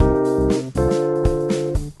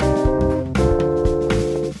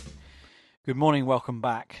Good morning, welcome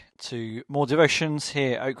back to more devotions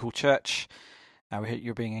here at Oakhall Church. We hope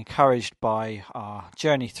you're being encouraged by our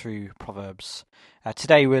journey through Proverbs.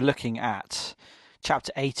 Today we're looking at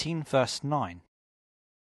chapter 18, verse 9.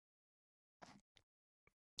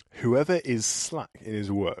 Whoever is slack in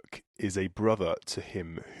his work is a brother to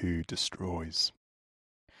him who destroys.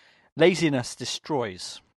 Laziness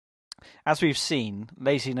destroys. As we've seen,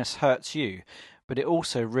 laziness hurts you, but it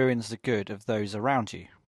also ruins the good of those around you.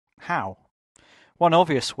 How? One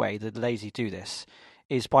obvious way the lazy do this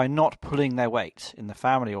is by not pulling their weight in the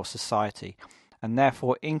family or society, and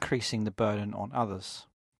therefore increasing the burden on others.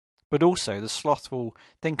 But also the slothful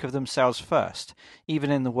think of themselves first,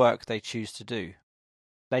 even in the work they choose to do.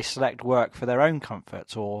 They select work for their own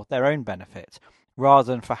comfort or their own benefit,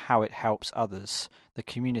 rather than for how it helps others, the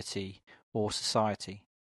community, or society.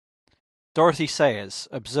 Dorothy Sayers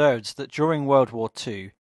observed that during World War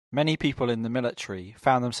II, many people in the military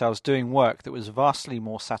found themselves doing work that was vastly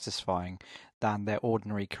more satisfying than their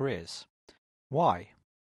ordinary careers. Why?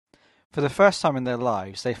 For the first time in their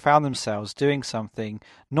lives, they found themselves doing something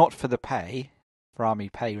not for the pay, for army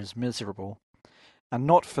pay was miserable, and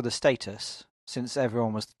not for the status, since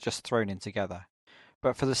everyone was just thrown in together,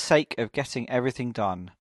 but for the sake of getting everything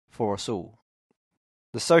done for us all.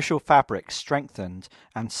 The social fabric strengthened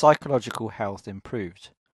and psychological health improved.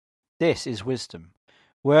 This is wisdom,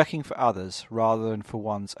 working for others rather than for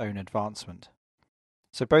one's own advancement.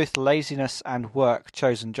 So both laziness and work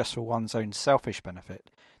chosen just for one's own selfish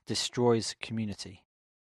benefit destroys community.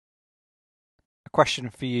 A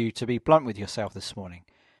question for you to be blunt with yourself this morning.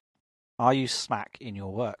 Are you slack in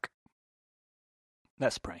your work?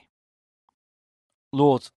 Let's pray.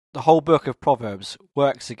 Lord, the whole book of Proverbs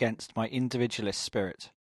works against my individualist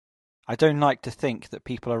spirit. I don't like to think that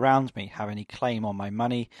people around me have any claim on my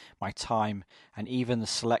money, my time, and even the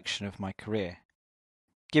selection of my career.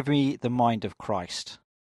 Give me the mind of Christ.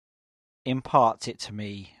 Impart it to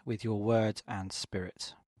me with your word and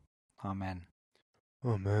spirit. Amen.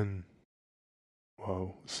 Amen.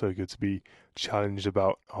 Wow, so good to be challenged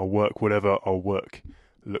about our work, whatever our work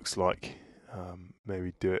looks like.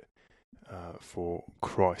 Maybe do it for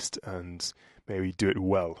Christ, and maybe do it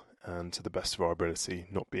well and to the best of our ability,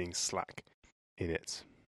 not being slack in it.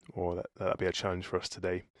 Or that'll be a challenge for us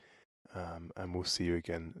today. And we'll see you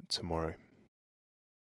again tomorrow.